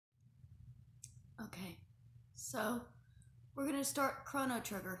Okay, so we're gonna start Chrono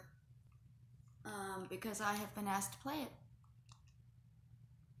Trigger because I have been asked to play it.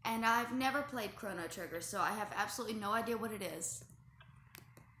 And I've never played Chrono Trigger, so I have absolutely no idea what it is.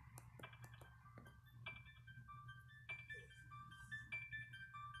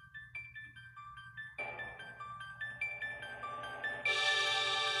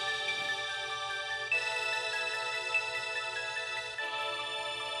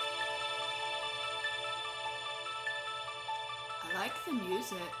 I like the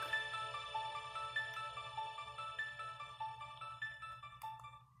music.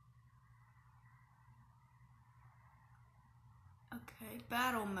 Okay,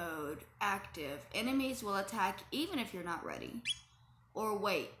 battle mode, active. Enemies will attack even if you're not ready. Or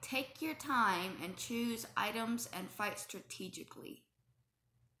wait, take your time and choose items and fight strategically.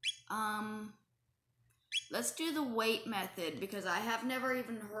 Let's do the wait method because I have never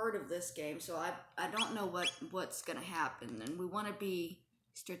even heard of this game, so I don't know what's gonna happen, and we want to be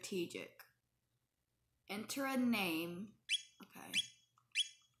strategic. Enter a name. Okay.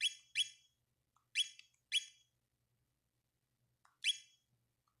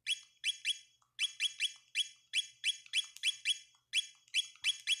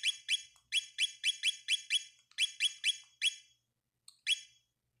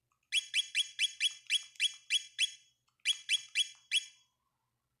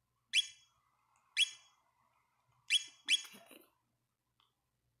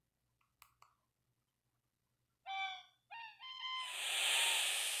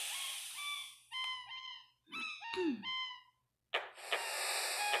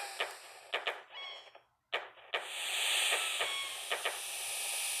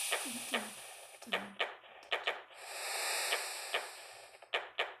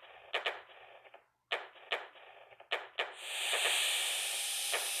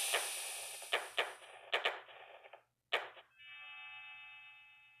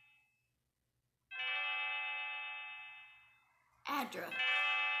 Adra.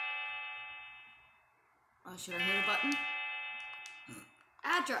 Oh, should I hit a button?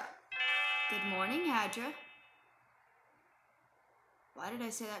 Adra. Good morning, Adra. Why did I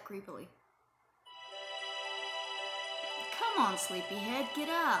say that creepily? Come on, sleepyhead, get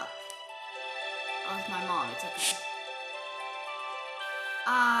up. Oh, it's my mom, it's okay.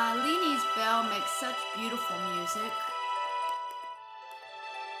 Leanie's bell makes such beautiful music.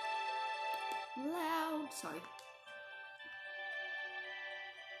 Loud, sorry.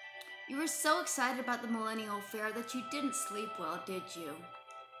 You were so excited about the Millennial Fair that you didn't sleep well, did you?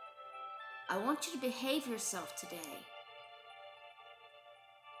 I want you to behave yourself today.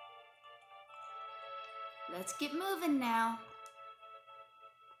 Let's get moving now.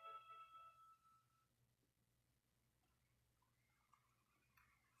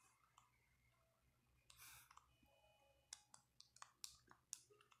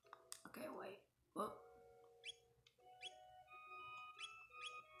 Okay, wait. Whoa.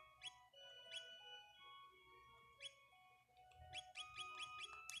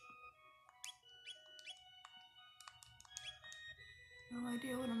 No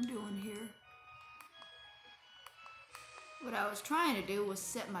idea what I'm doing here. What I was trying to do was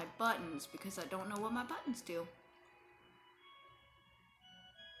set my buttons because I don't know what my buttons do.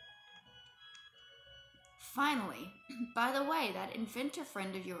 Finally, by the way, that inventor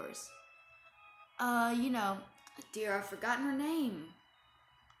friend of yours. Dear, I've forgotten her name.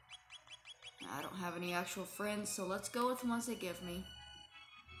 I don't have any actual friends, so let's go with the ones they give me.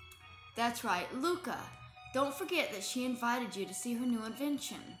 That's right, Luca. Don't forget that she invited you to see her new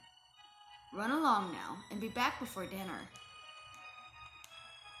invention. Run along now and be back before dinner.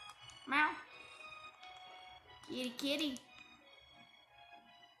 Meow. Kitty, kitty.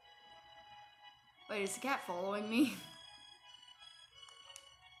 Wait, is the cat following me?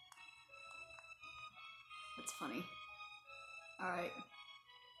 That's funny. Alright.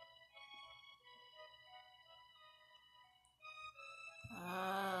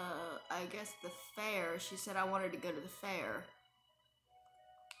 I guess the fair. She said I wanted to go to the fair.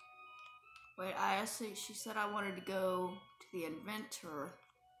 Wait, she said I wanted to go to the inventor.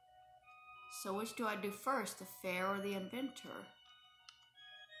 So which do I do first, the fair or the inventor?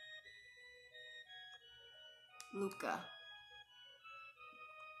 Luca.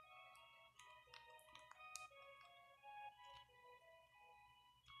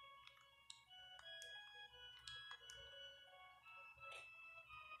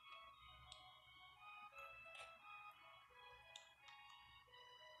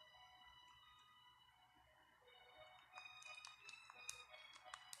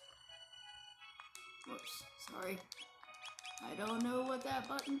 Whoops, sorry. I don't know what that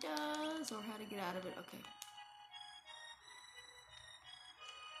button does or how to get out of it. Okay.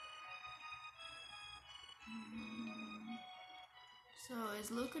 So,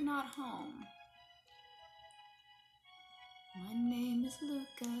 is Luca not home? My name is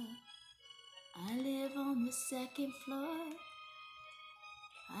Luca. I live on the second floor.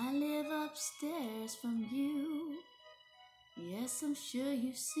 I live upstairs from you. Yes, I'm sure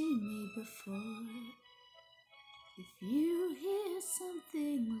you've seen me before. If you hear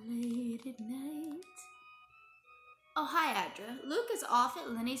something late at night. Oh, hi, Adra. Luke is off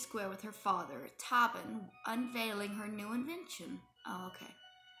at Lenny Square with her father, Tobin, unveiling her new invention. Oh, okay.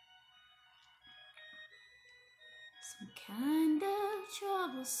 Some kind of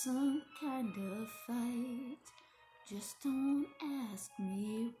trouble, some kind of fight. Just don't ask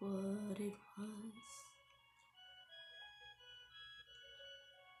me what it was.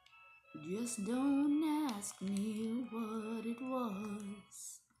 Just don't ask me what it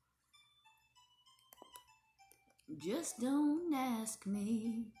was. Just don't ask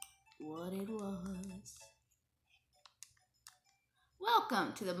me what it was.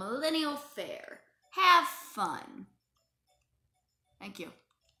 Welcome to the Millennial Fair. Have fun. Thank you.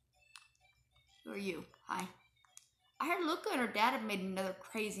 Who are you? Hi. I heard Luca and her dad have made another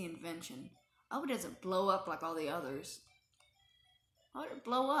crazy invention. I hope it doesn't blow up like all the others. How would it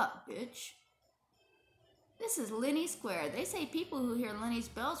blow up, bitch? This is Lenny Square. They say people who hear Lenny's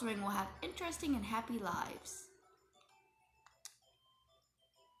bells ring will have interesting and happy lives.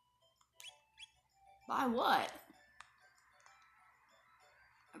 By what?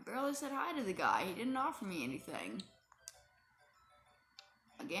 I barely said hi to the guy. He didn't offer me anything.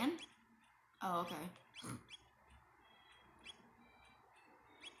 Again? Oh, okay.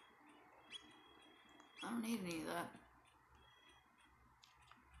 I don't need any of that.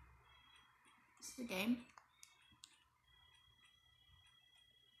 This is a game.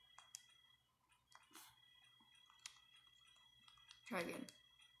 Try again.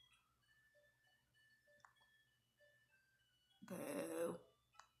 Boo.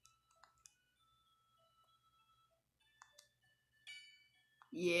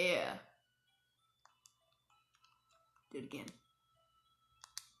 Yeah. Do it again.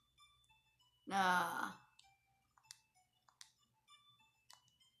 Nah.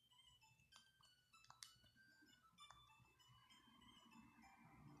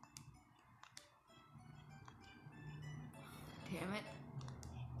 Damn it.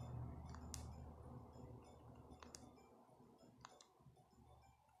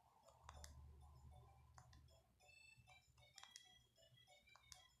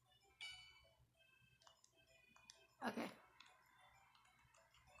 Okay.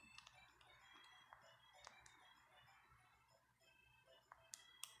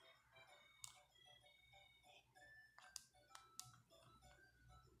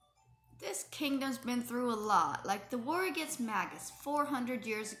 This kingdom's been through a lot, like the war against Magus 400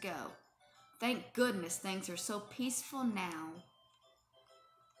 years ago. Thank goodness things are so peaceful now.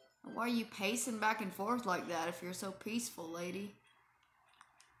 Why are you pacing back and forth like that if you're so peaceful, lady?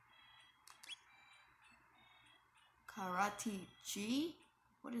 Karate Chi?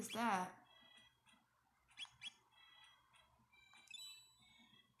 What is that?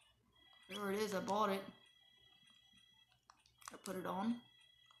 Whatever it is, I bought it. I put it on.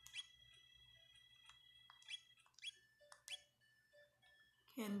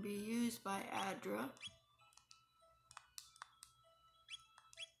 Can be used by Adra.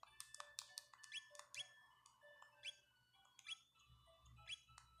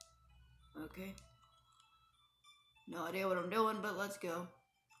 Okay. No idea what I'm doing, but let's go.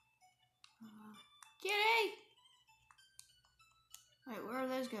 Kitty! Wait, where are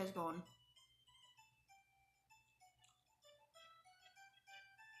those guys going?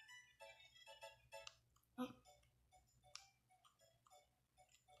 Oh.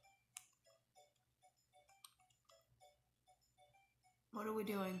 What are we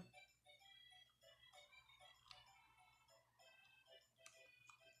doing?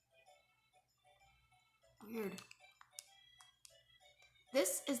 Weird.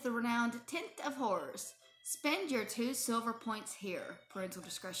 This is the renowned Tent of Horrors. Spend your 2 silver points here. Parental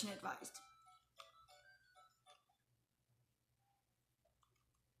discretion advised.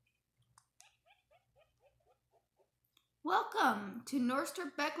 Welcome to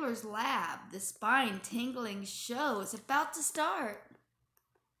Norster Beckler's lab. The spine-tingling show is about to start.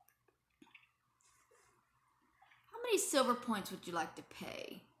 How many silver points would you like to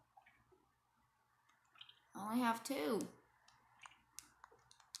pay? I only have 2.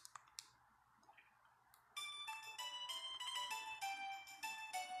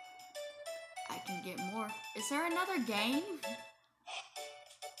 I can get more. Is there another game?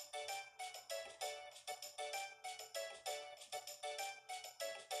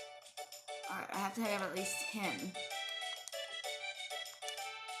 Alright, I have to have at least 10.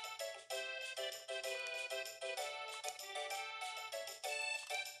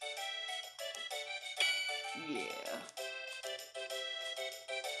 Yeah.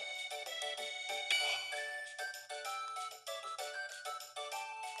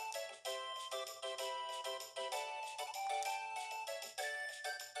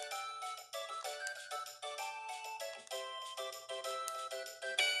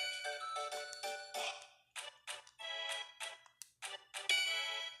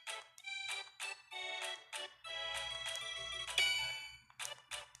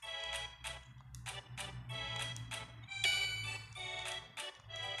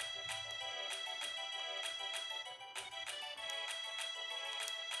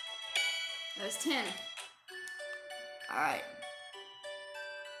 That was 10. Alright.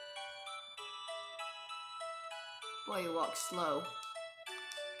 Boy, you walk slow.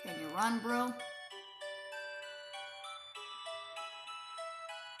 Can you run, bro?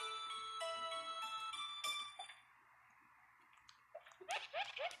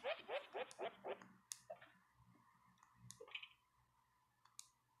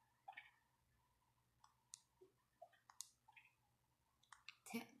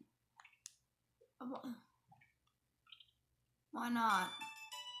 Why not?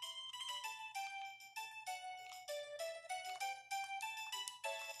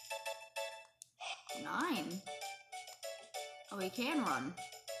 Nine. Oh, he can run.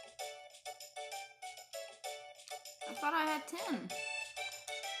 I thought I had 10.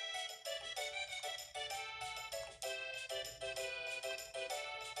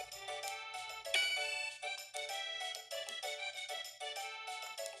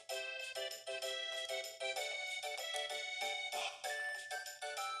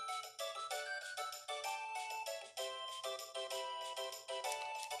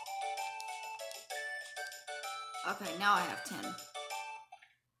 Okay, now I have 10.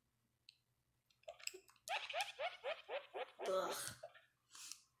 Ugh.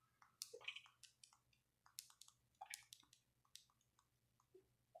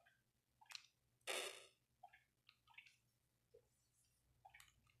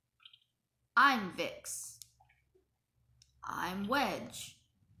 I'm Vix. I'm Wedge.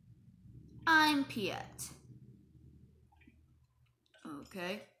 I'm Piet.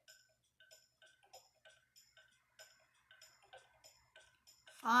 Okay.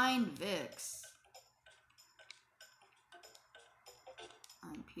 Find Vix.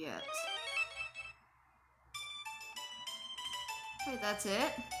 I'm Piet. Wait, that's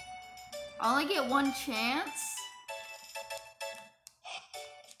it? I only get one chance?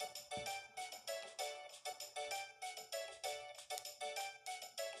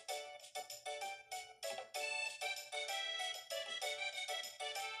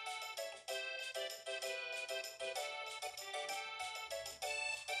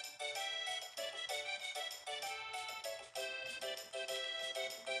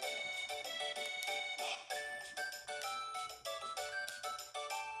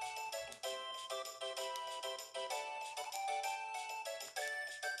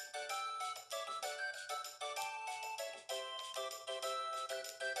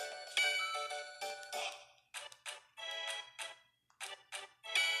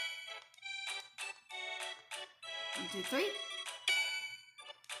 One, two, three.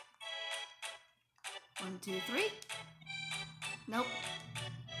 1, 2, 3. Nope.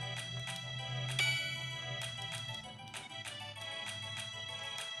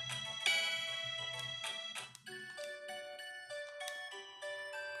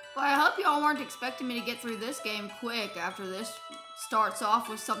 Well, I hope y'all weren't expecting me to get through this game quick after this starts off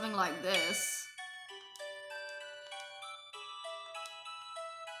with something like this.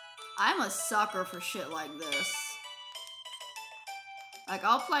 I'm a sucker for shit like this. Like,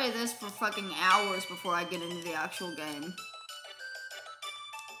 I'll play this for fucking hours before I get into the actual game.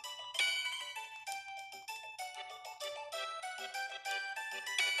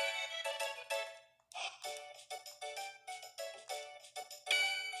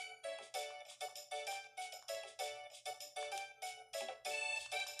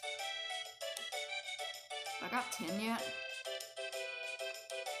 I got 10 yet?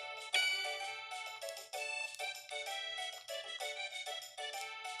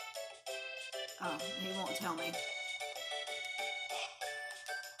 Oh, he won't tell me.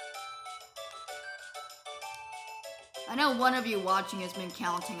 I know one of you watching has been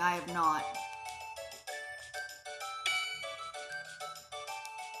counting, I have not.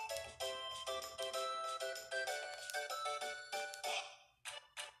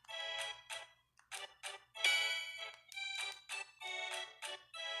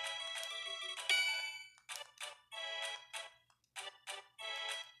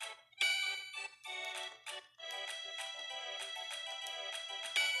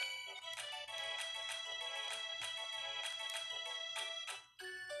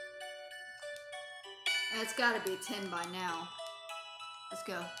 It's gotta be 10 by now. Let's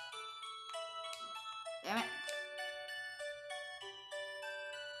go. Damn it.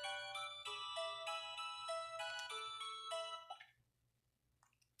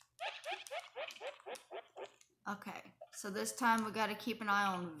 Okay, so this time we gotta keep an eye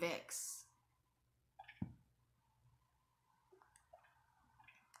on Vix.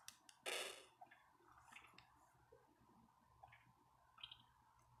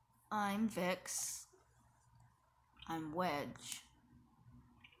 I'm Vix. I'm Wedge.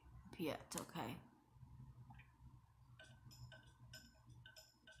 Piet, okay.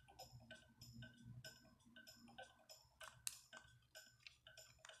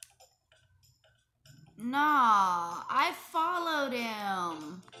 Nah, I followed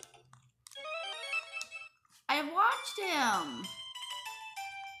him. I watched him.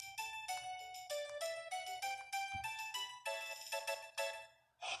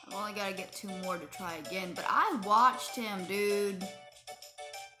 I've only got to get 2 more to try again, but I watched him, dude.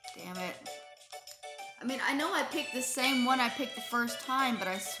 Damn it. I mean, I know I picked the same one I picked the first time, but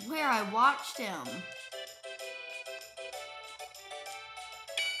I swear I watched him.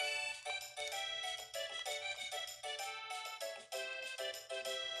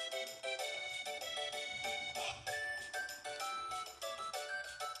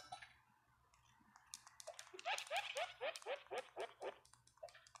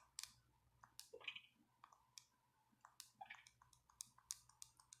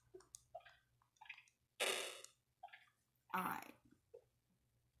 Alright.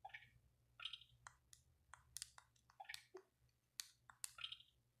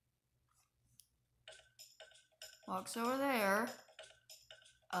 Walks over there.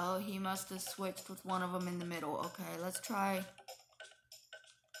 Oh, he must have switched with one of them in the middle. Okay, let's try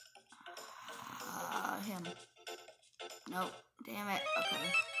him. Nope. Damn it.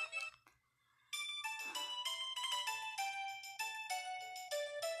 Okay.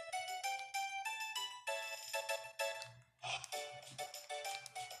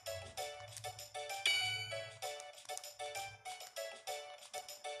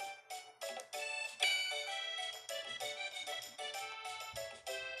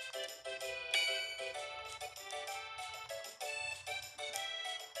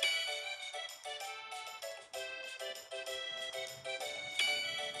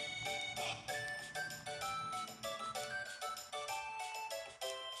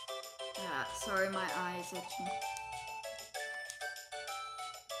 Yeah, sorry, my eyes itching.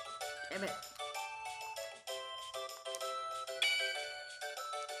 Damn it.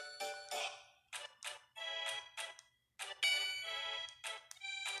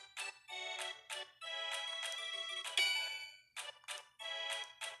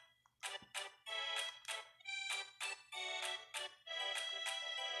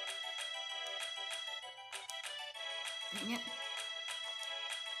 Dang it.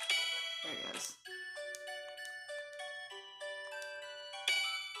 There it goes.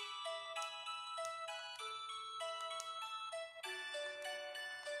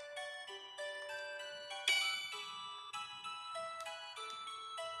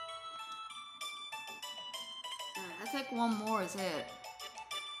 I think one more is it.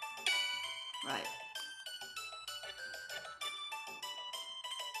 Right.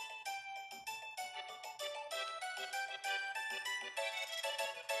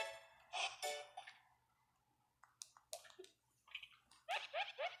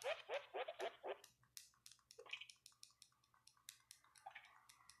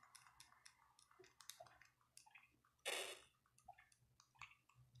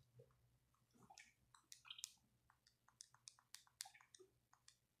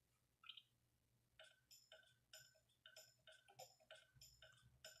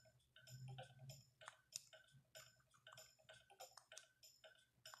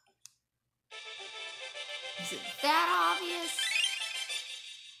 Is it that obvious?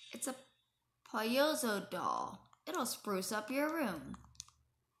 It's a Payozo doll. It'll spruce up your room.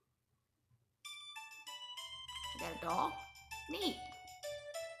 You got a doll? Neat.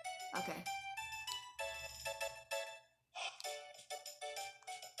 Okay.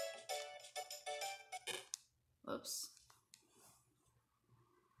 Whoops.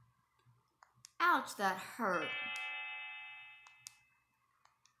 Ouch, that hurt.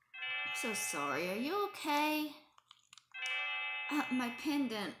 I'm so sorry. Are you okay? My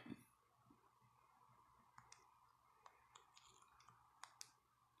pendant.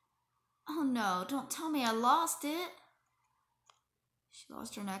 Oh no, don't tell me I lost it. She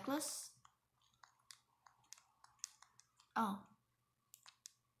lost her necklace? Oh.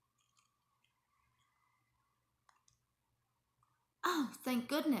 Oh, thank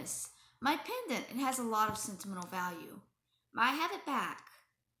goodness. My pendant, it has a lot of sentimental value. May I have it back?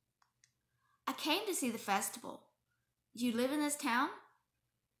 I came to see the festival. You live in this town?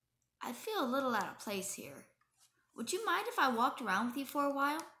 I feel a little out of place here. Would you mind if I walked around with you for a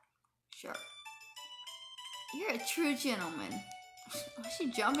while? Sure. You're a true gentleman. Why is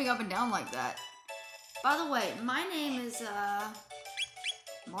she jumping up and down like that? By the way, my name is,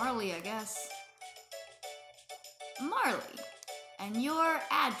 Marley, I guess. Marley. And you're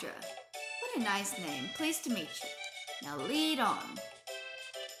Adra. What a nice name. Pleased to meet you. Now lead on.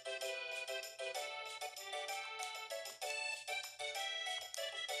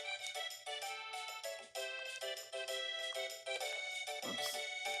 Oops.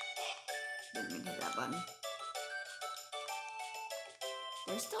 Didn't mean to hit that button.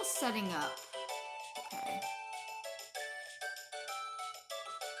 They're still setting up. Okay.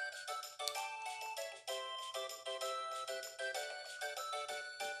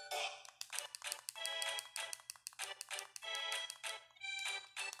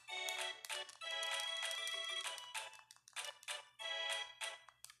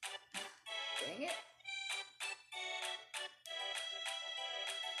 Dang it.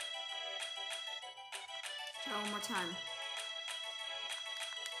 Try one more time.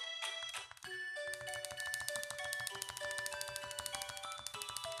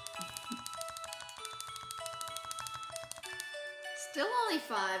 Still only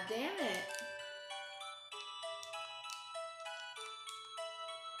 5, damn it.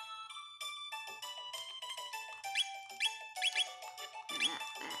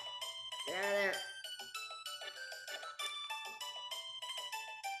 Get out of there.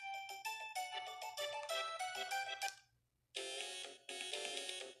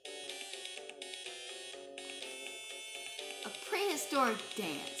 A prehistoric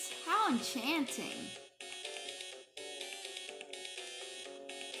dance. How enchanting.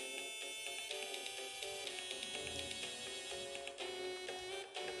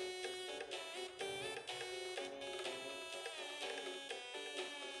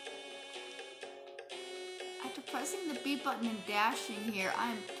 After pressing the B button and dashing here,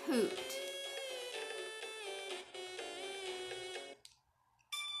 I'm pooped.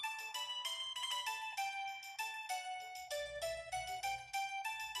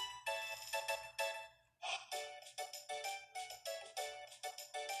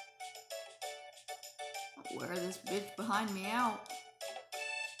 I'll wear this bitch behind me out.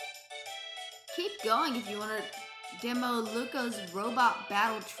 Keep going if you want to demo Luca's robot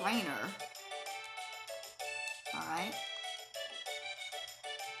battle trainer. Alright.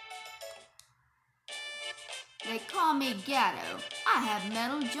 They call me Gatto. I have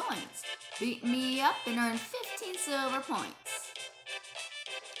metal joints. Beat me up and earn 15 silver points.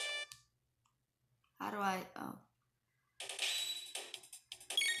 How do I... oh.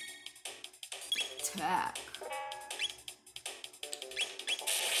 Attack.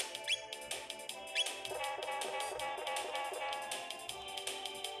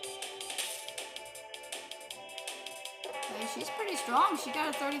 Okay, she's pretty strong. She got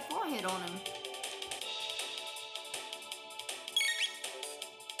a 34 hit on him.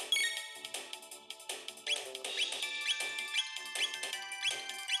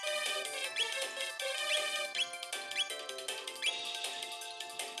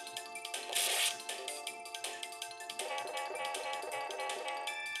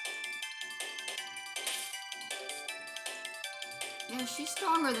 Yeah, she's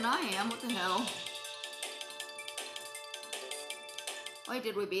stronger than I am. What the hell? Wait,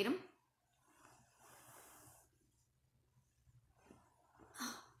 did we beat him?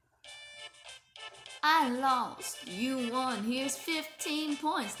 I lost. You won. Here's 15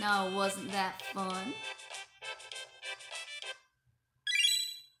 points. Now, wasn't that fun?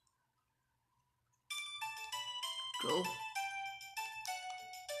 Cool.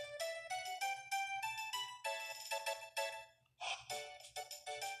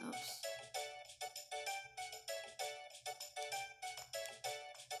 Oops.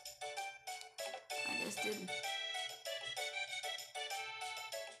 I just didn't.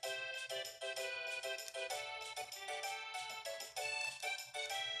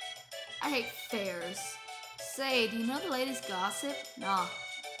 I hate fairs. Say, do you know the latest gossip? Nah.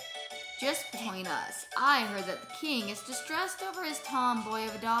 Just between us, I heard that the king is distressed over his tomboy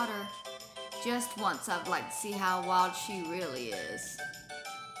of a daughter. Just once I'd like to see how wild she really is.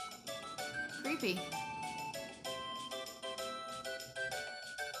 Creepy.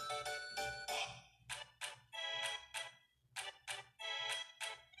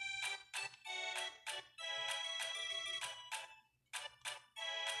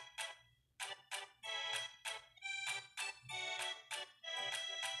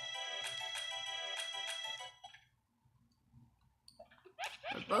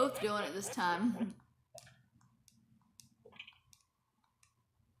 We're both doing it this time.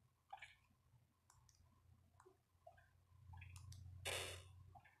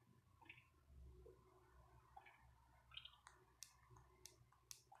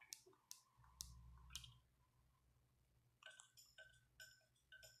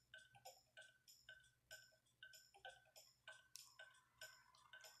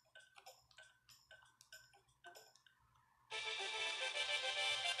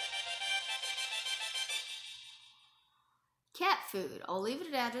 Cat food. I'll leave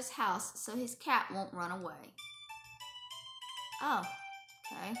it at Adra's house so his cat won't run away. Oh,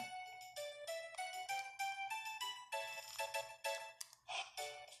 okay.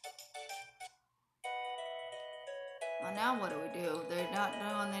 Well, now what do? They're not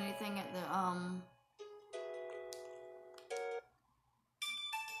doing anything at the,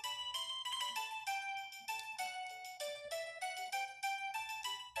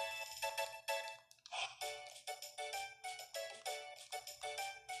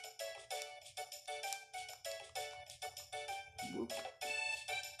 whoop.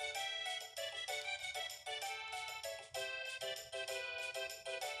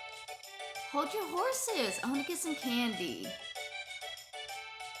 Hold your horses. I want to get some candy.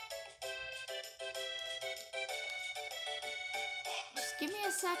 Just give me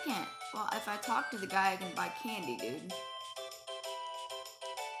a second. Well, if I talk to the guy, I can buy candy, dude.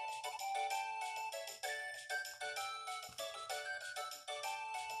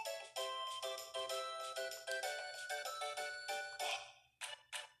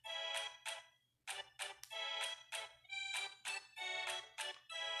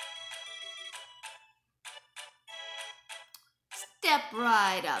 Step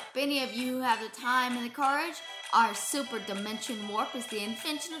right up. Any of you who have the time and the courage, our super dimension warp is the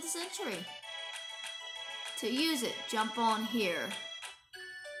invention of the century. To use it, jump on here.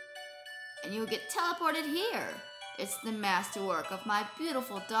 And you'll get teleported here. It's the masterwork of my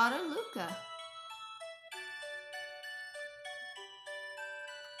beautiful daughter, Luca.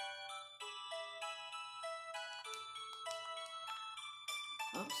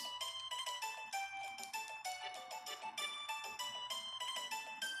 Oops.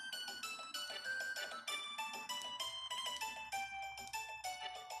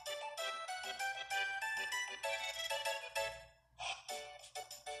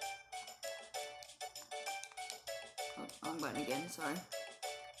 Oh, wrong button again, sorry.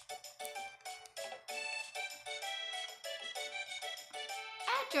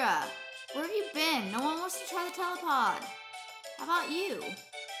 Adra, where have you been? No one wants to try the telepod. How about you?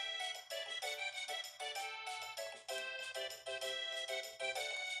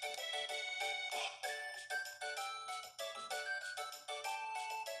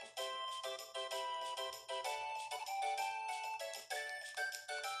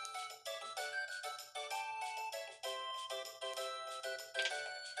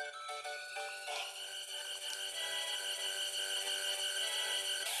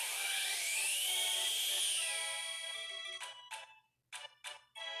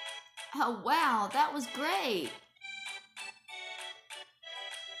 Oh wow, that was great!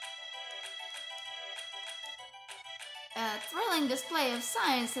 A thrilling display of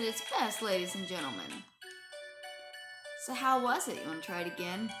science at its best, ladies and gentlemen. So how was it? You want to try it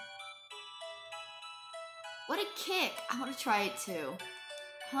again? What a kick! I want to try it too.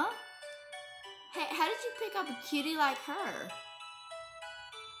 Huh? Hey, how did you pick up a cutie like her?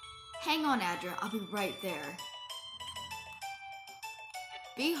 Hang on, Adra, I'll be right there.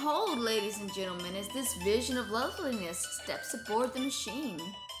 Behold, ladies and gentlemen, as this vision of loveliness steps aboard the machine.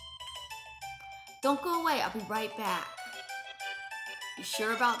 Don't go away, I'll be right back. You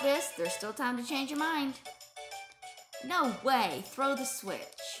sure about this? There's still time to change your mind. No way, throw the switch.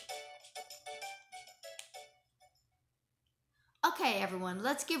 Okay, everyone,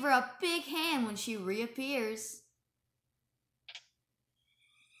 let's give her a big hand when she reappears.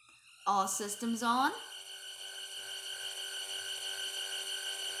 All systems on.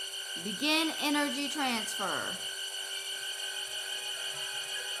 Begin energy transfer.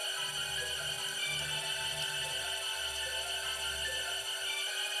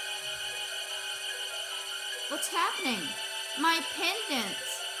 What's happening? My pendant.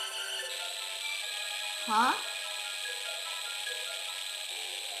 Huh?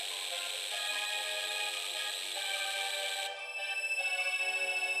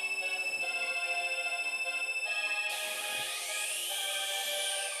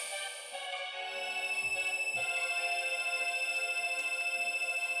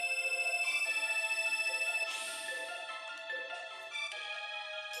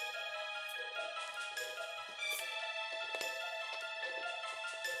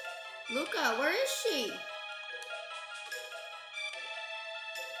 Luca, where is she?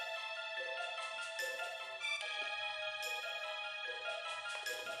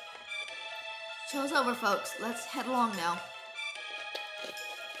 Show's over, folks. Let's head along now.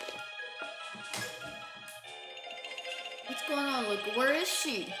 What's going on, Luca? Where is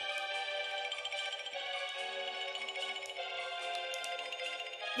she?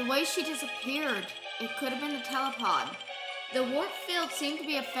 The way she disappeared, it could have been the telepod. The warp field seemed to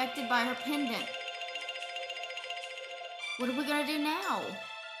be affected by her pendant. What are we gonna do now?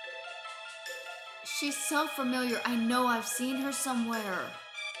 She's so familiar. I know I've seen her somewhere.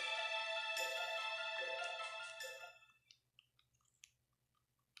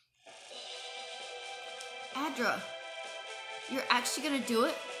 Adra, you're actually gonna do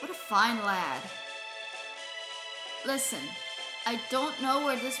it? What a fine lad. Listen, I don't know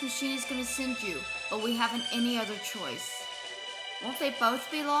where this machine is gonna send you, but we haven't any other choice. Won't they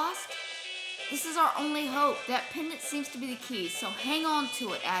both be lost? This is our only hope. That pendant seems to be the key, so hang on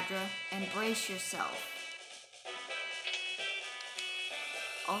to it, Adra, and brace yourself.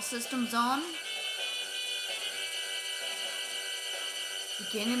 All systems on.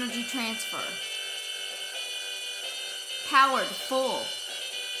 Begin energy transfer. Powered full.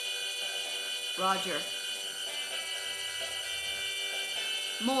 Roger.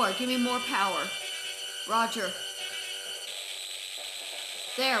 More, give me more power. Roger.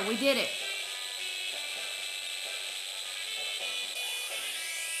 There, we did it.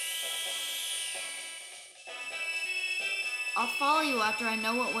 I'll follow you after I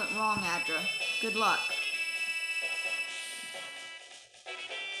know what went wrong, Adra. Good luck.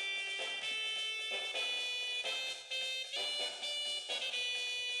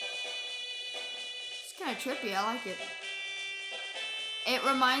 It's kind of trippy, I like it. It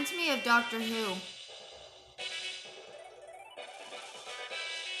reminds me of Doctor Who.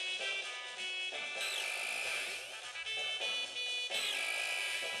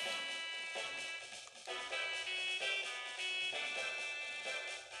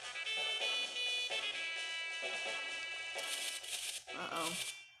 Uh-oh.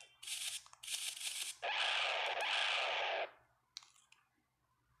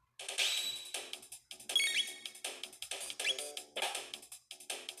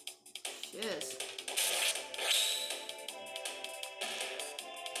 Shiz.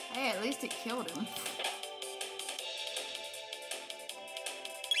 Hey, at least it killed him.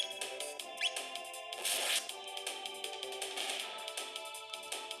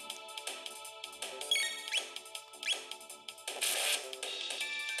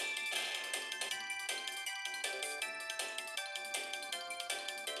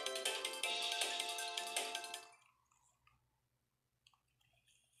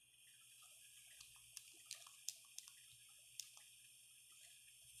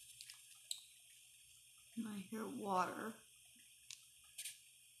 I hear water.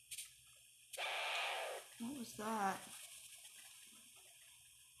 What was that?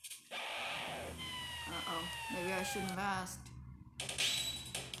 Uh-oh. Maybe I shouldn't have asked.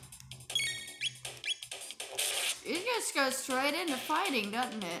 It just goes straight into fighting,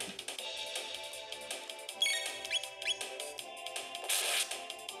 doesn't it?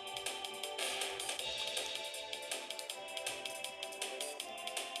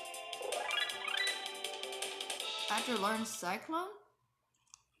 After learn Cyclone?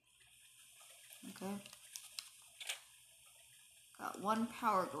 Okay. Got one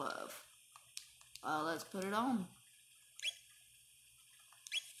power glove. Let's put it on.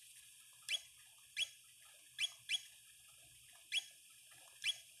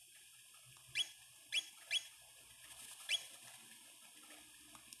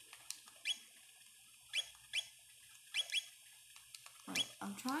 Wait,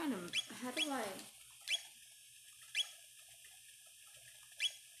 I'm trying to, how do I?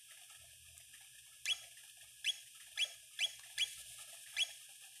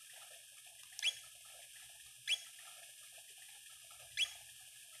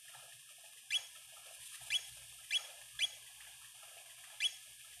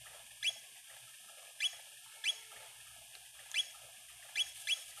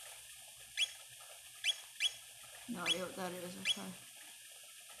 No idea what that is, okay.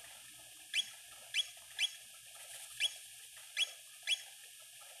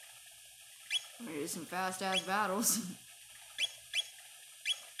 I'm gonna do some fast-ass battles.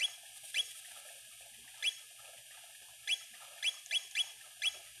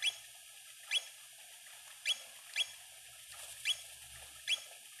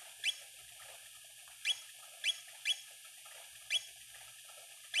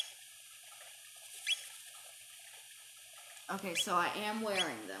 Okay, so I am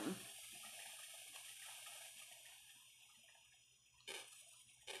wearing them.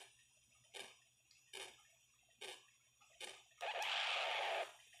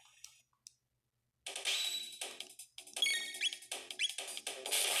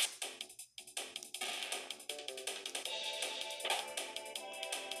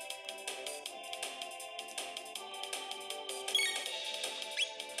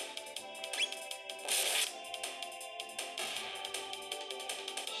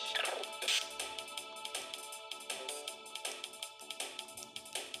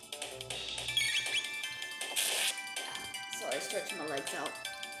 stretch my legs out.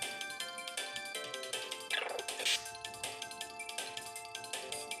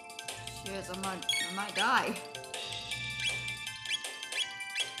 Shit, I might die.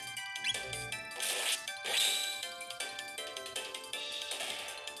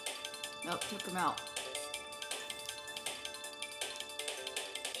 Nope, took him out.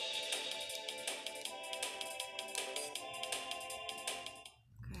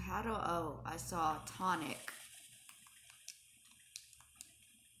 Okay, how do, oh, I saw tonic.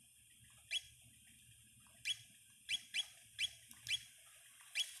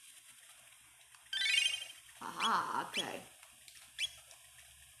 Aha, okay.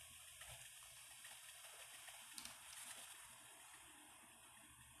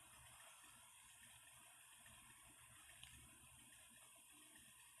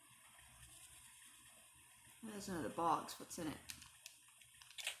 There's another box. What's in it?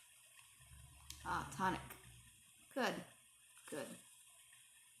 Ah, tonic. Good. Good.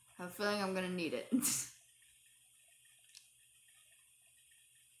 I have a feeling I'm gonna need it.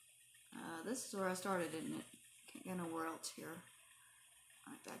 This is where I started, isn't it? Can't get nowhere else here.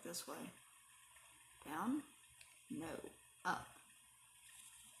 Alright, back this way. Down? No. Up.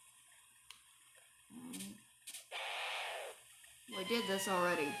 Okay. We did this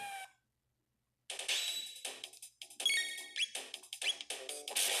already.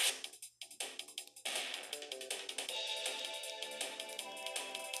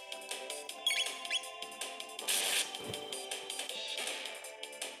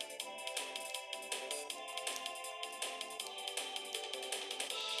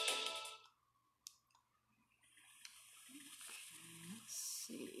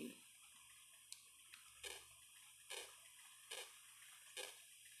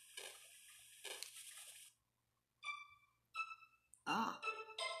 Ah.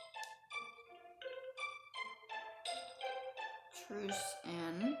 Truce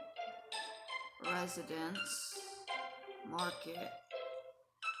in. Residence. Market.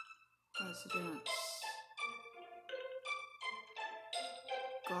 Residence.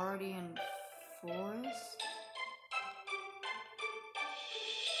 Guardian Forest.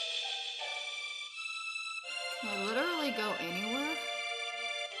 Can I literally go anywhere?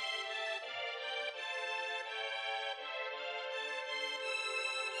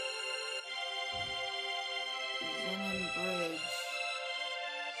 Zenon Bridge.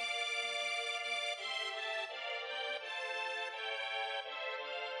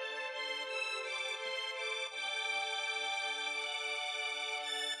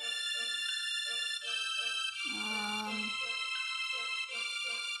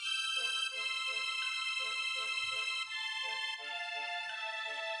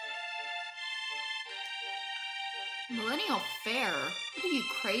 Millennial Fair? What are you,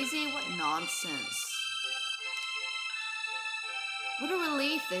 crazy? What nonsense. What a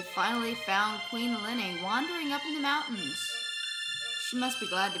relief they finally found Queen Lenny wandering up in the mountains. She must be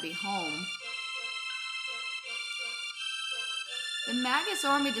glad to be home. The Magus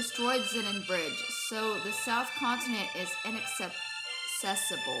army destroyed Zenon Bridge, so the South Continent is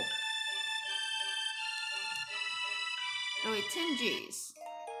inaccessible. Oh wait, 10 G's.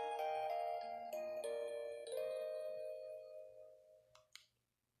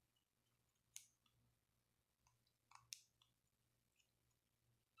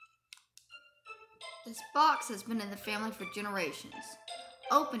 This box has been in the family for generations.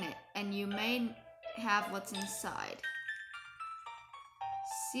 Open it, and you may have what's inside.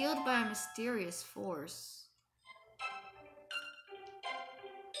 Sealed by a mysterious force.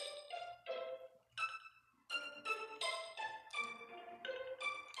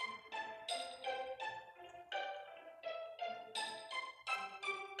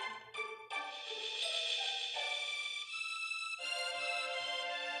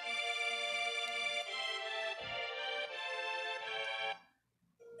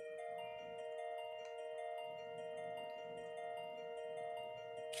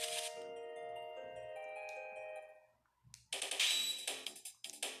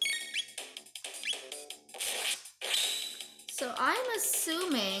 So I'm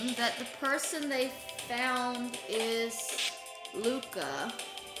assuming that the person they found is Luca.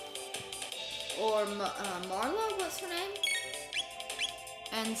 Or Marla, what's her name?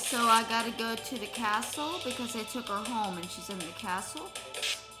 And so I gotta go to the castle because they took her home and she's in the castle.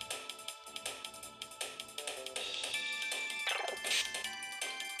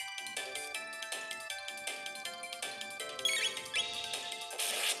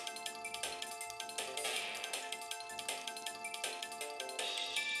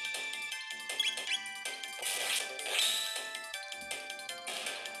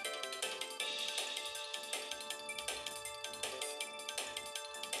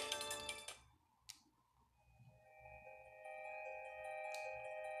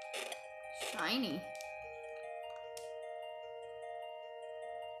 shiny.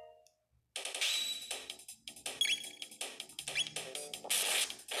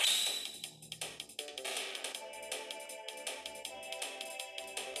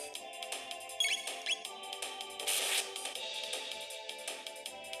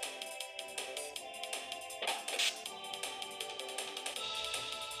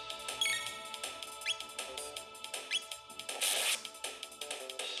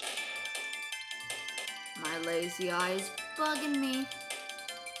 My lazy eye is bugging me.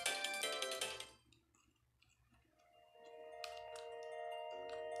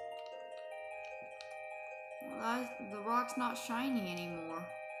 Well, the rock's not shiny anymore.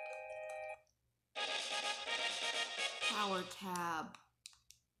 Power tab.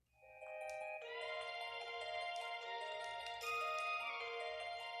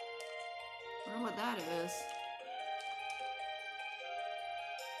 I wonder what that is.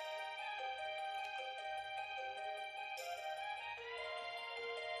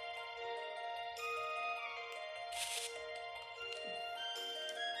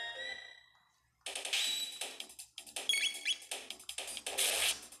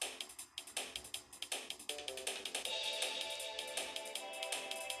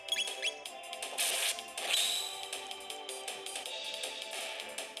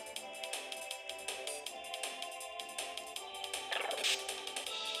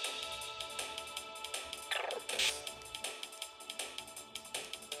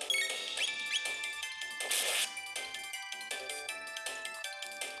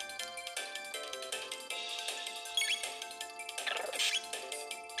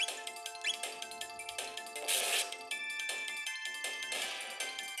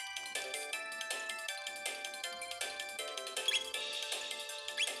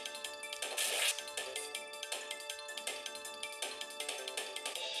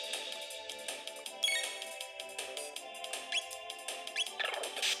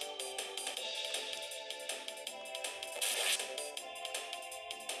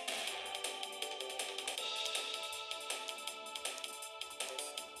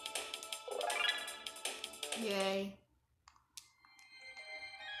 Yay.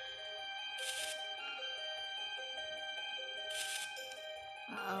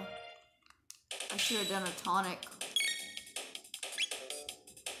 Uh-oh. I should have done a tonic.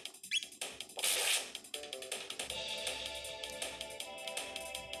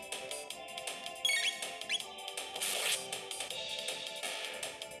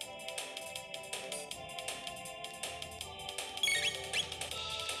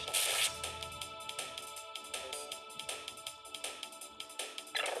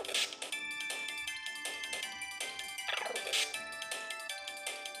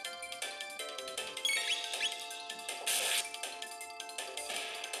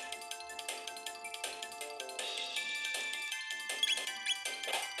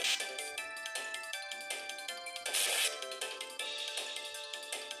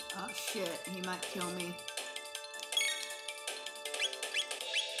 Oh shit, he might kill me.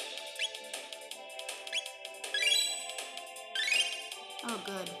 Oh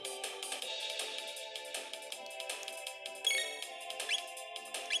good.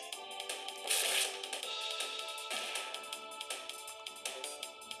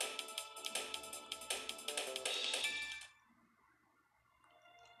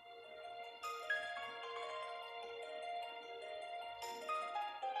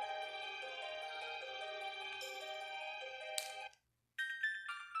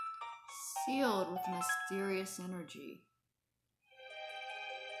 Sealed with mysterious energy.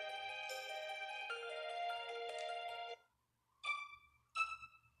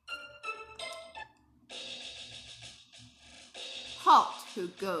 Halt, who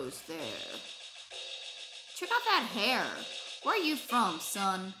goes there? Check out that hair. Where are you from,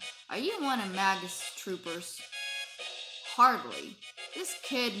 son? Are you one of Magus' troopers? Hardly. This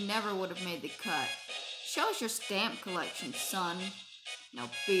kid never would have made the cut. Show us your stamp collection, son. Now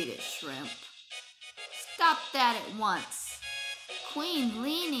beat it, shrimp. Stop that at once. Queen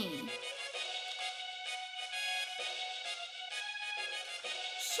Leanie.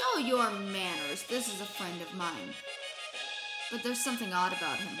 Show your manners. This is a friend of mine. But there's something odd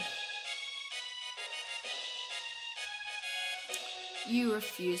about him. You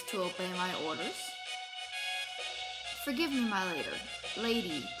refuse to obey my orders? Forgive me, my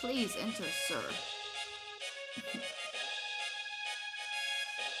lady. Please enter, sir.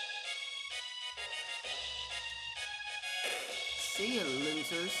 See you,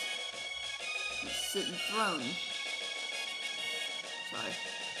 losers. Sit enthroned. Sorry.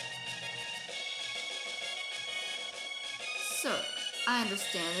 Sir, I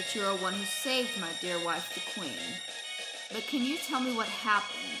understand that you are one who saved my dear wife, the Queen. But can you tell me what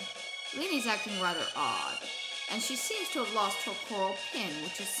happened? Lenny's acting rather odd, and she seems to have lost her coral pin,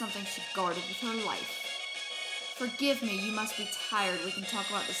 which is something she guarded with her life. Forgive me, you must be tired. We can talk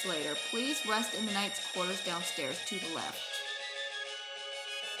about this later. Please rest in the knight's quarters downstairs to the left.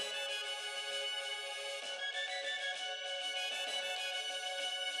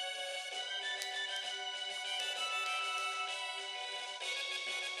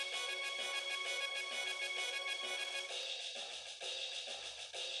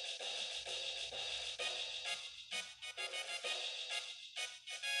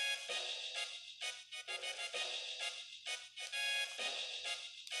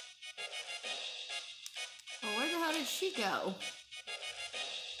 Well, where the hell did she go?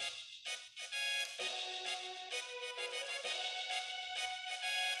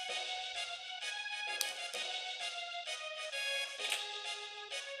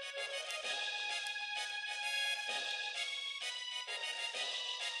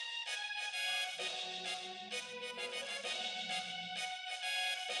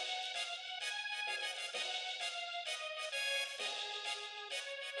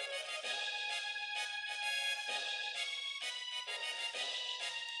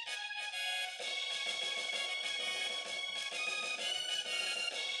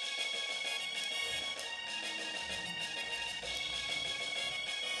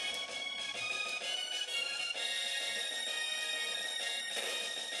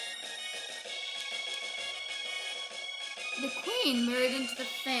 The Queen married into the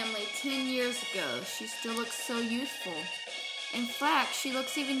family 10 years ago. She still looks so youthful. In fact, she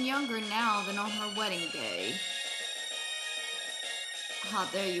looks even younger now than on her wedding day. Ah,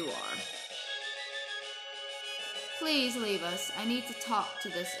 there you are. Please leave us. I need to talk to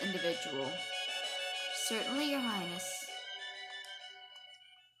this individual. Certainly, Your Highness.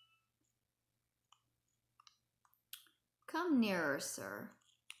 Come nearer, sir.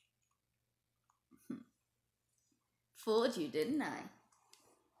 Fooled you, didn't I?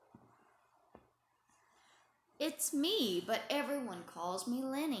 It's me, but everyone calls me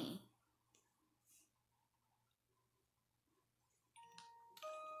Lenny.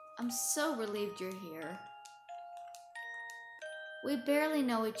 I'm so relieved you're here. We barely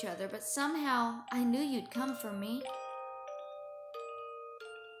know each other, but somehow I knew you'd come for me.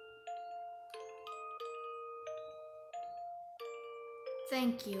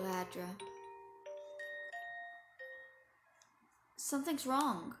 Thank you, Adra. Something's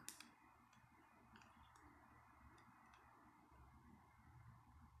wrong.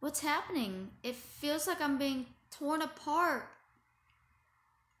 What's happening? It feels like I'm being torn apart.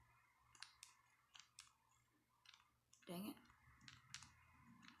 Dang it.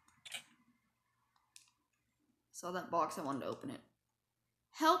 Saw that box, I wanted to open it.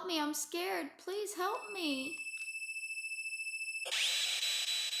 Help me, I'm scared. Please help me.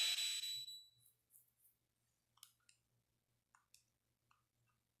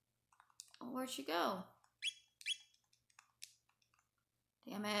 Oh, where'd she go?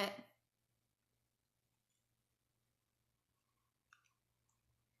 Damn it.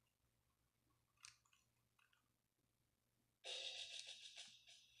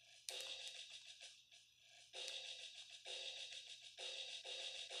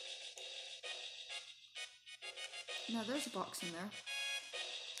 No, there's a box in there.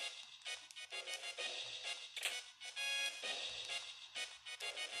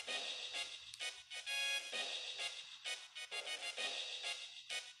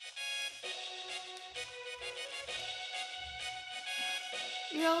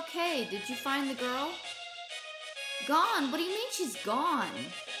 You're okay. Did you find the girl? Gone? What do you mean she's gone?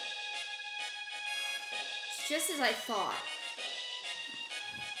 It's just as I thought.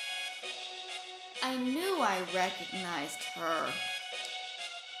 I knew I recognized her.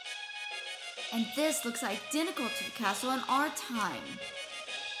 And this looks identical to the castle in our time.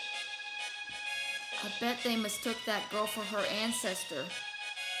 I bet they mistook that girl for her ancestor.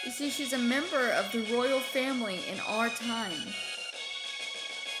 You see, she's a member of the royal family in our time.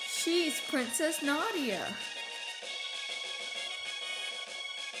 She's Princess Nadia.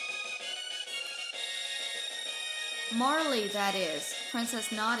 Marley, that is,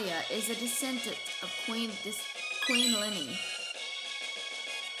 Princess Nadia, is a descendant of Queen Lenny.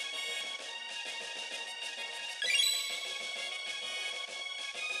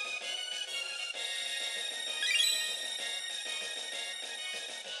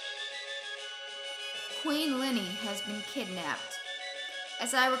 Queen Lenny has been kidnapped.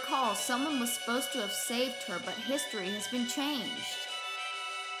 As I recall, someone was supposed to have saved her, but history has been changed.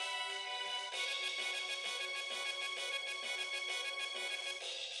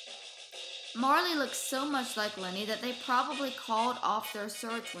 Marley looks so much like Lenny that they probably called off their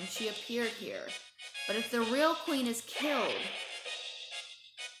search when she appeared here. But if the real queen is killed,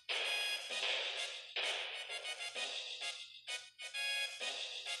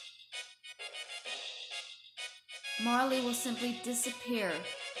 Marley will simply disappear.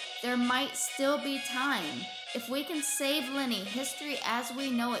 There might still be time. If we can save Lenny, history as we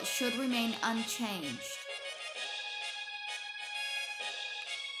know it should remain unchanged.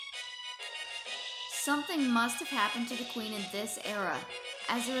 Something must have happened to the queen in this era.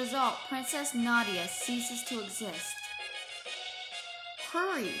 As a result, Princess Nadia ceases to exist.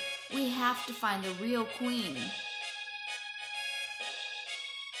 Hurry! We have to find the real queen.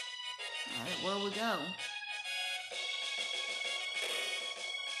 Alright, where we go?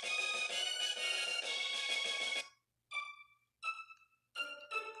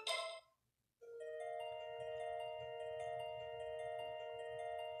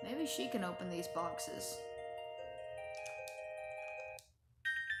 Maybe she can open these boxes.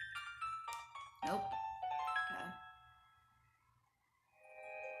 Nope. Okay.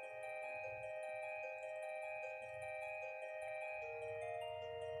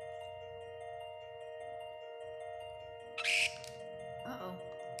 Uh-oh.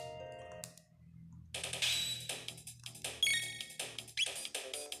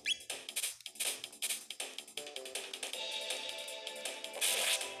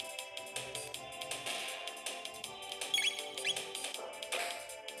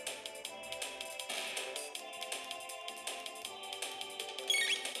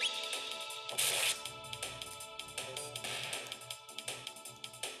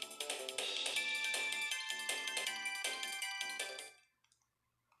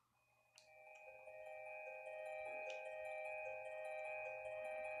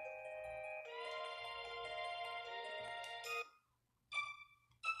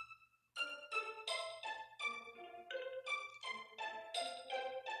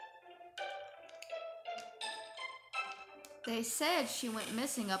 They said she went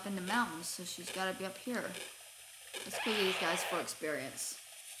missing up in the mountains, so she's gotta be up here. Let's kill these guys for experience.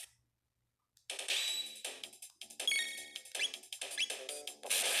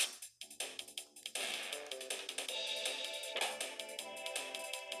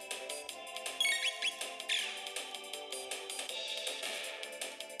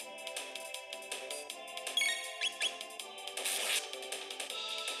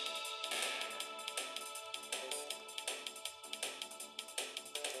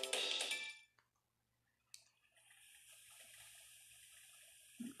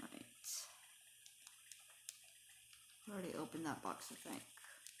 Already opened that box, I think.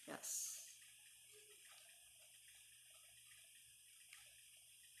 Yes.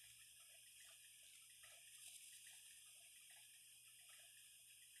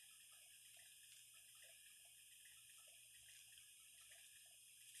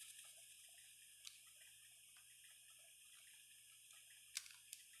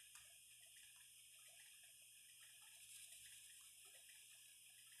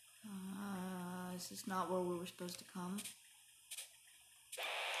 This is not where we were supposed to come.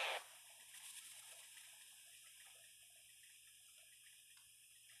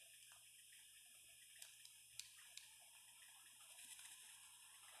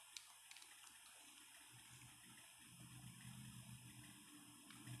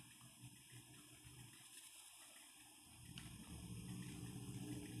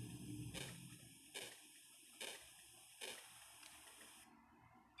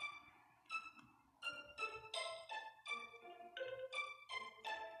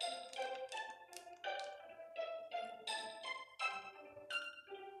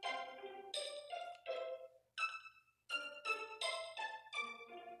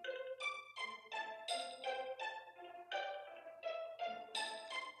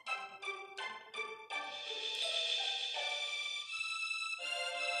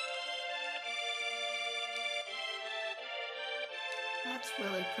 That's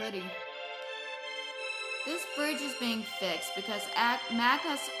really pretty. This bridge is being fixed because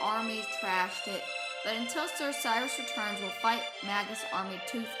Magus' army trashed it, but until Sir Cyrus returns, we'll fight Magus' army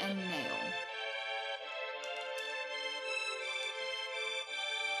tooth and nail.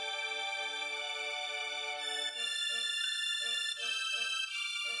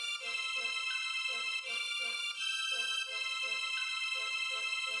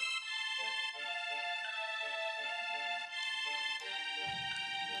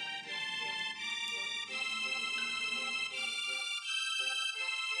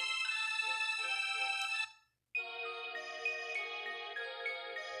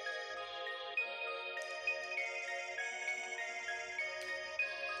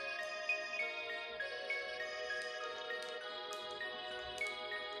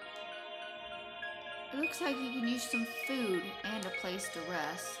 It looks like you can use some food and a place to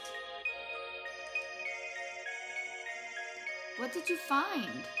rest. What did you find?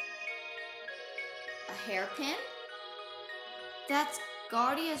 A hairpin? That's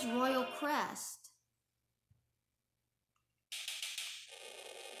Guardia's royal crest.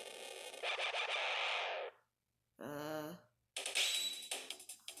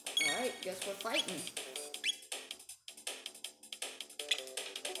 Alright, guess we're fighting.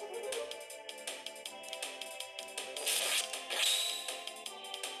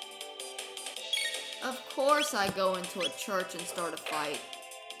 Of course I go into a church and start a fight.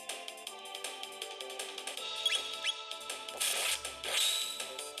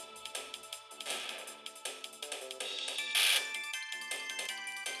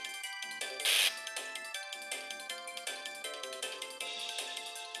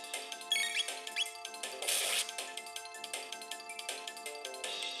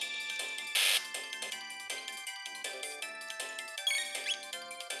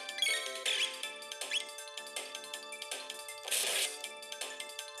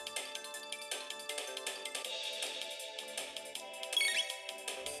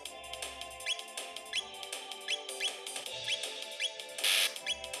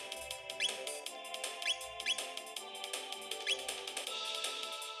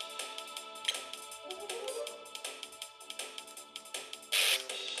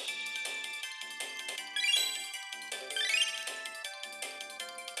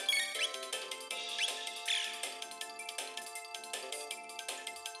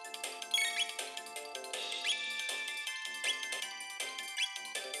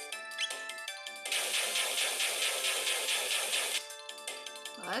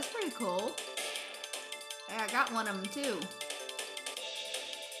 Well, that's pretty cool. Hey, I got one of them too.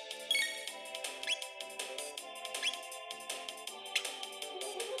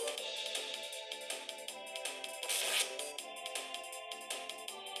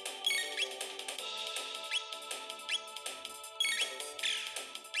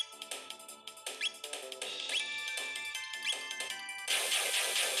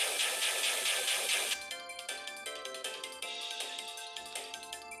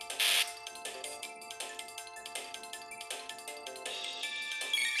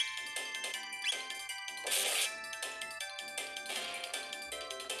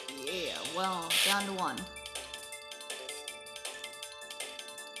 Yeah, well, down to one.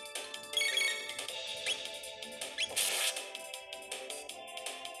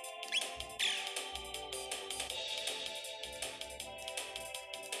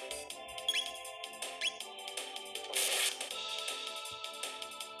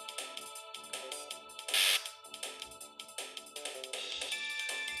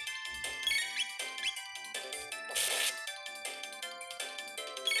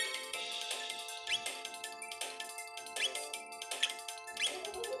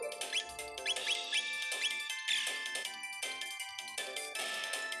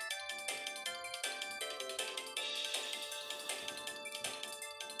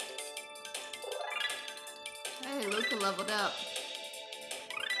 Hey, Luca leveled up.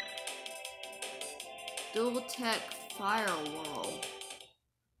 Dual Tech Firewall.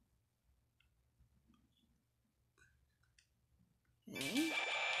 Okay.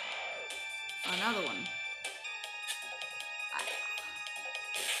 Another one.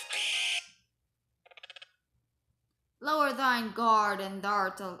 Lower thine guard and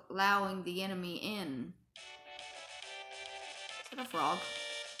thou'rt allowing the enemy in. Is that a frog?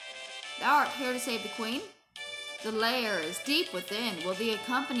 Thou art here to save the queen? The lair is deep within. Will thee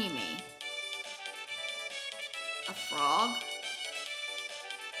accompany me? A frog?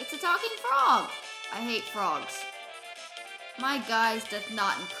 It's a talking frog! I hate frogs. My guise doth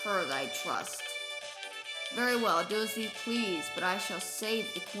not incur thy trust. Very well, do as thee please, but I shall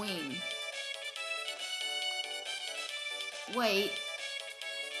save the queen. Wait.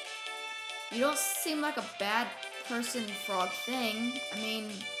 You don't seem like a bad person frog thing. I mean,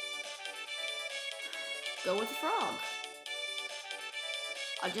 go with the frog.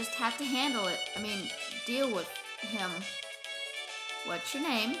 I'll just have to handle it. I mean, deal with him. What's your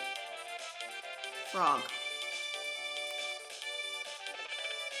name? Frog.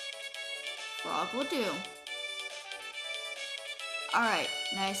 Frog will do. Alright,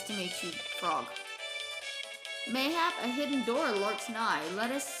 nice to meet you, Frog. Mayhap a hidden door lurks nigh.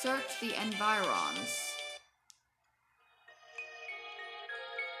 Let us search the environs.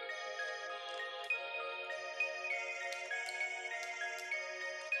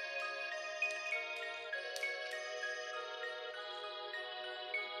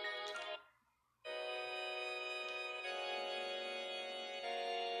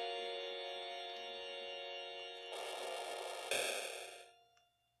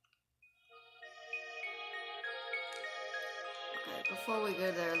 before we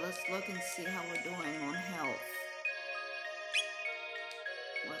go there, let's look and see how we're doing on health.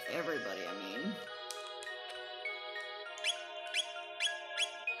 With everybody, I mean.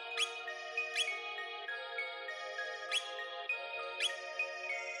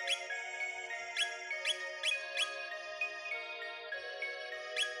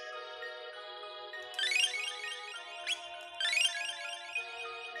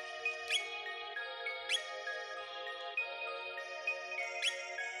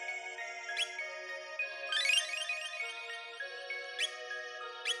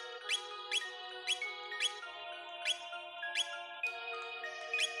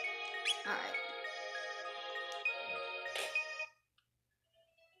 Alright.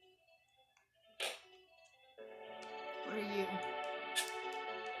 What are you?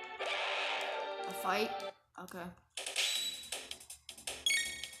 A fight? Okay.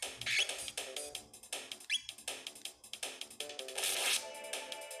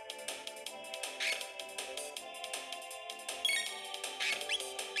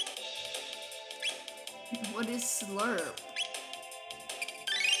 What is slurp?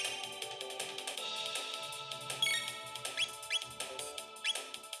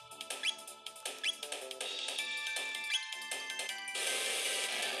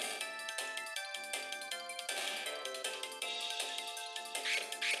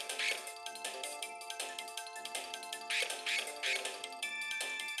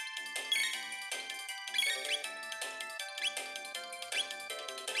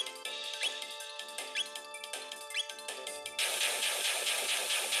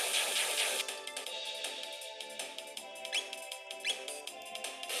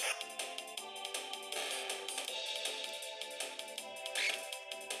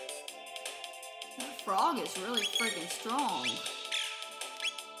 That frog is really freaking strong.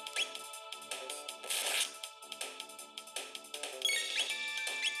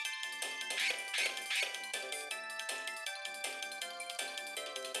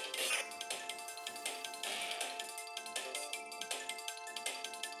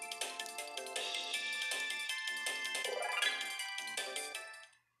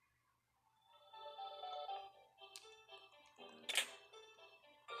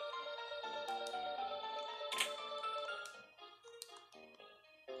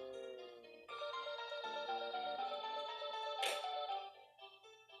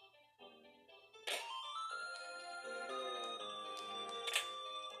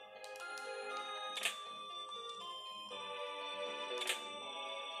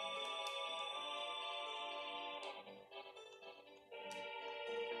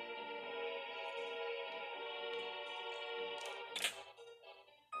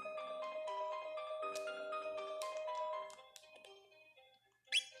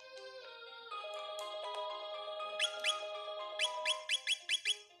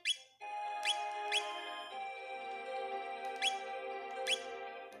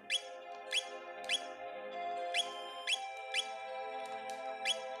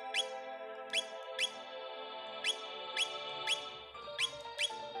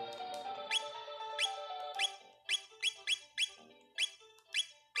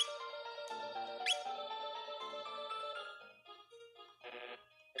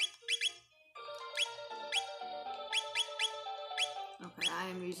 Okay, I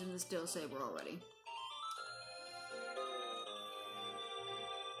am using the steel saber already.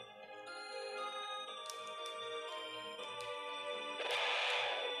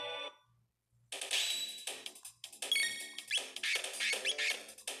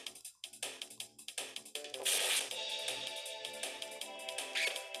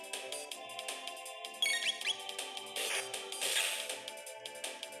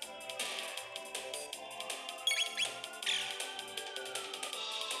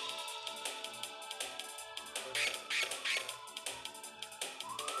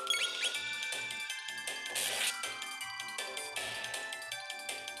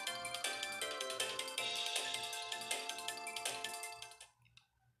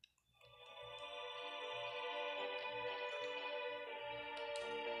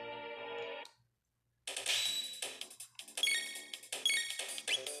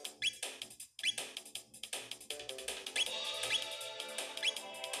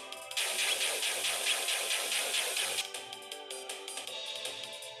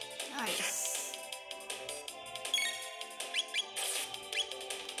 Nice.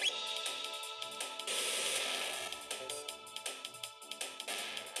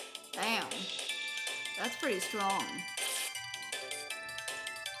 Damn. That's pretty strong.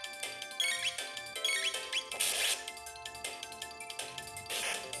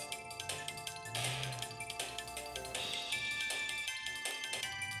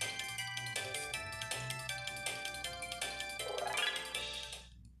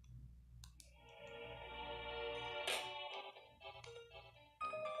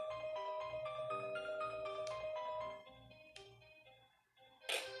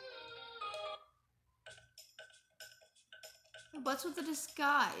 What's with the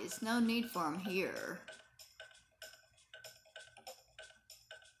disguise? No need for him here.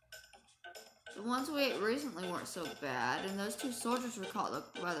 The ones we ate recently weren't so bad, and those two soldiers we caught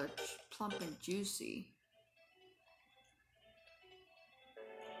looked rather plump and juicy.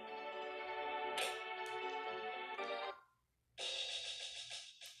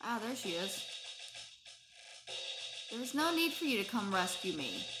 Ah, there she is. There's no need for you to come rescue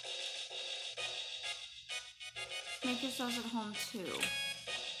me. Make yourselves at home too.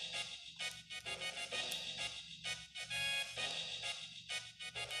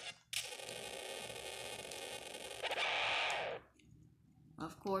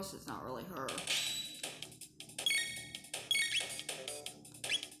 Of course, it's not really her.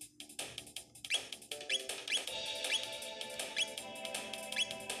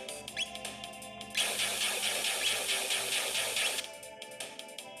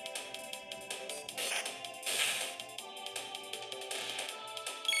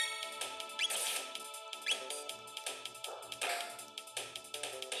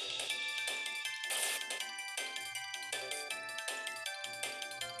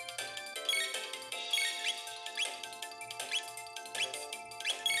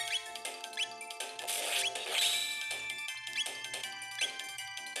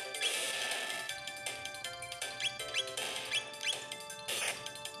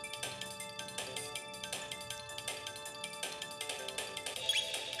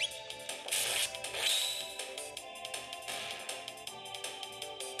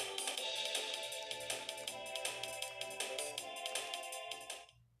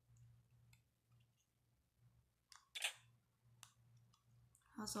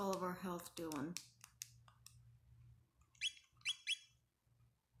 How's all of our health doing?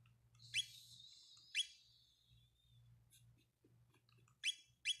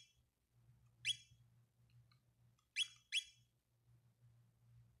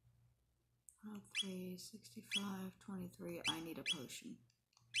 Oh, 3, 65, 23. I need a potion.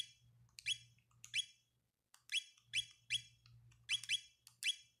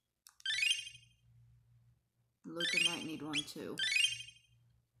 Luca might need one too.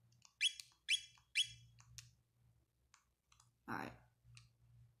 Alright.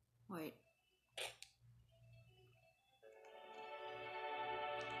 Wait.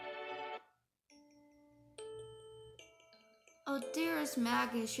 Oh, dearest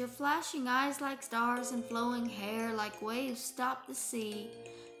Magus, your flashing eyes like stars and flowing hair like waves stop the sea.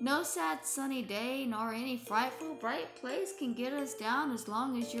 No sad sunny day nor any frightful bright place can get us down as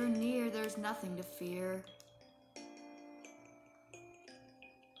long as you're near. There's nothing to fear.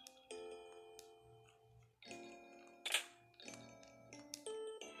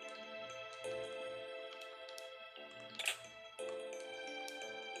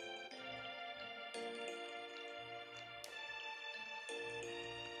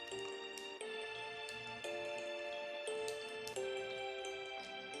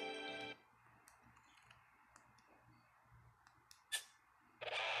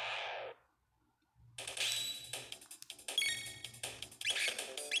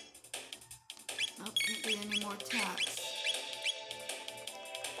 Oh, can't do any more attacks.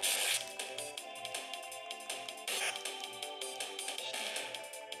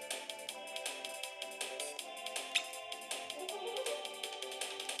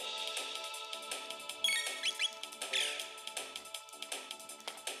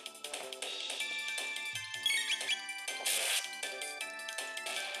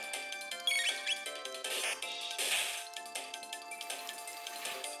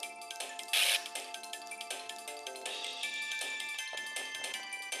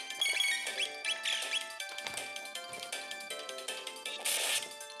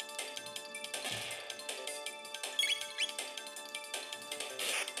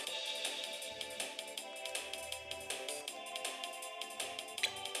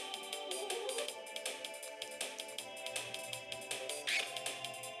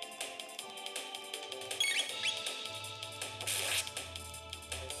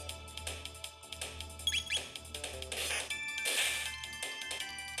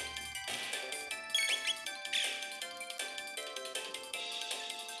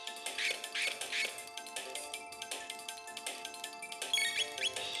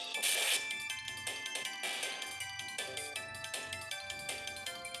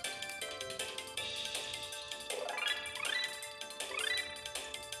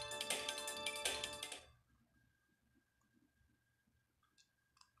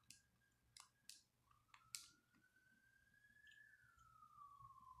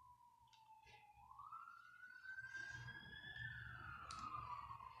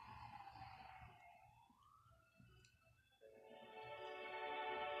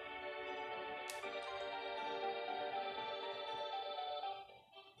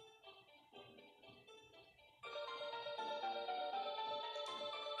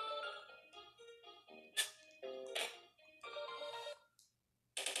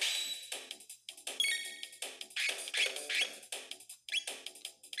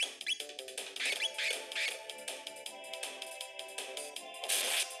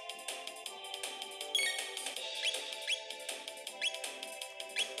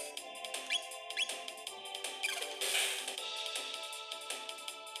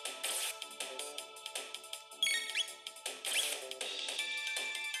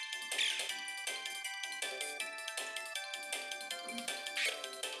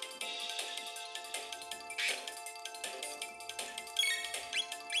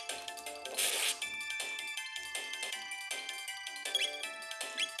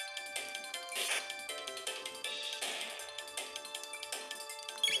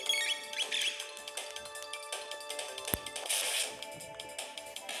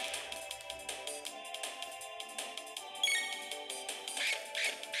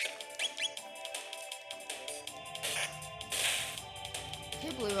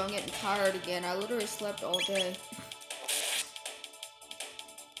 believe I'm getting tired again. I literally slept all day.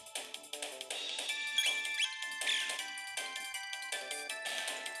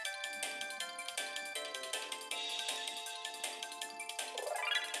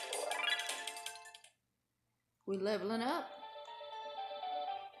 We leveling up.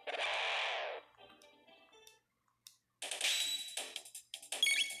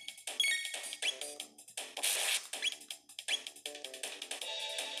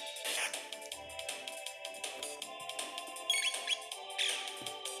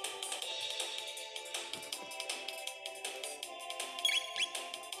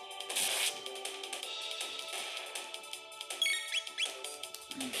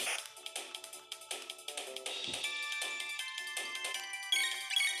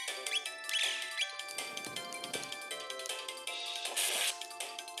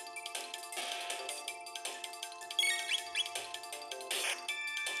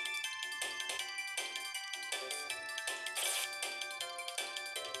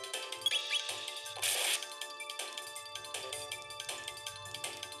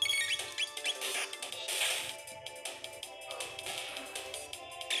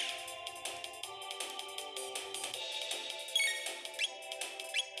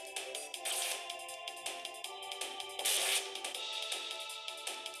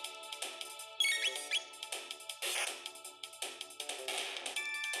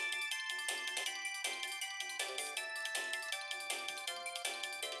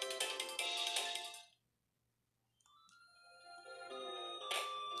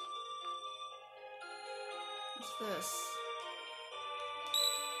 What's this?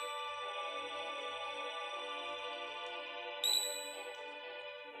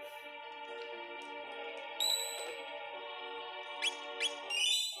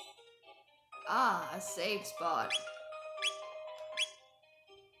 Ah, a save spot.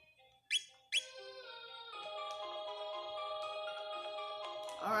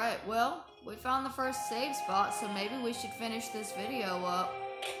 Alright, well, we found the first save spot, so maybe we should finish this video up.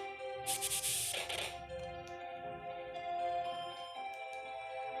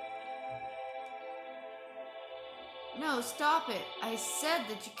 No, stop it. I said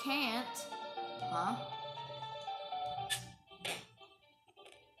that you can't. Huh?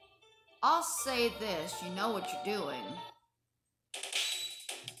 I'll say this, you know what you're doing.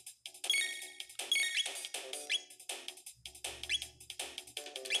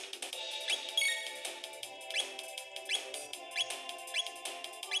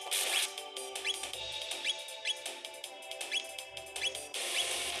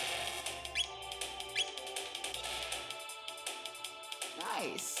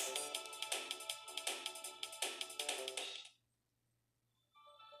 Nice.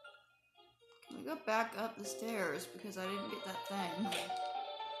 Can we go back up the stairs because I didn't get that thing?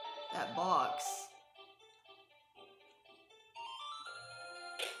 That box.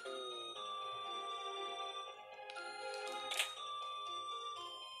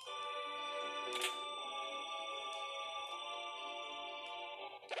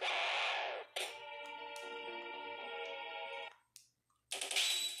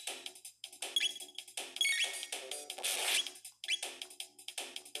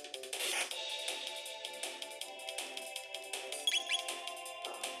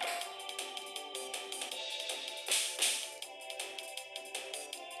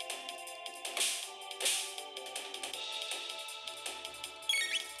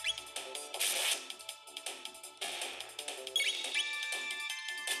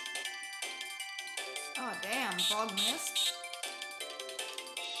 Oh damn, frog missed.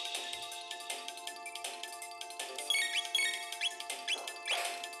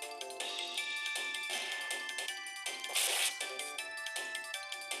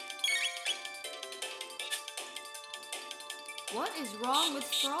 What is wrong with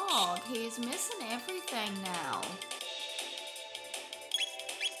Frog? He's missing everything now.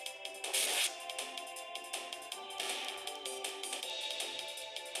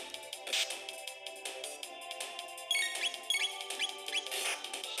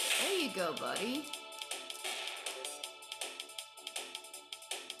 There you go, buddy.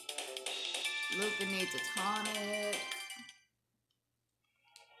 Luca needs a tonic.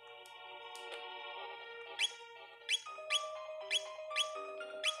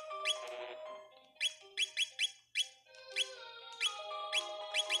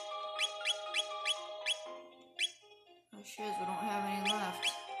 Oh shiz, we don't have any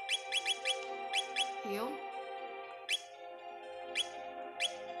left. Heal.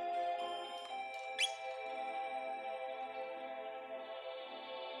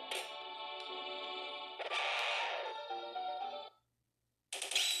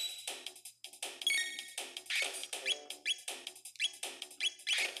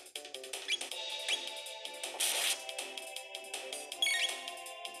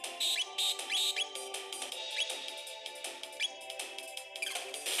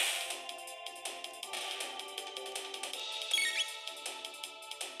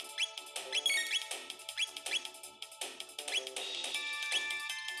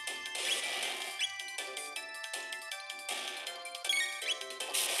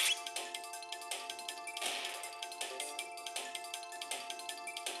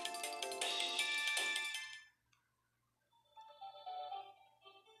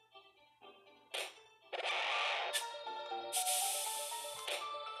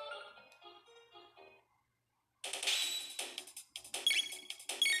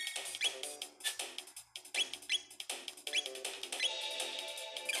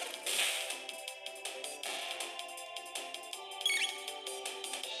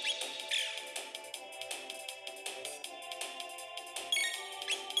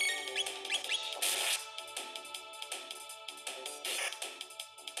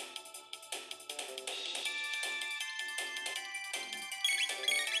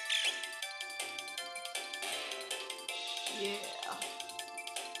 Yeah.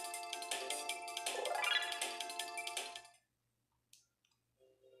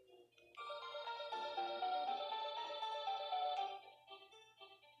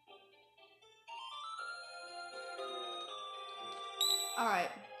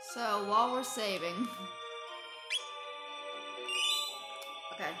 Alright, so while we're saving.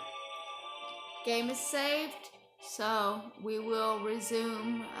 Okay. Game is saved, so we will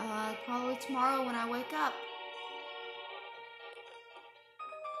resume probably tomorrow when I wake up.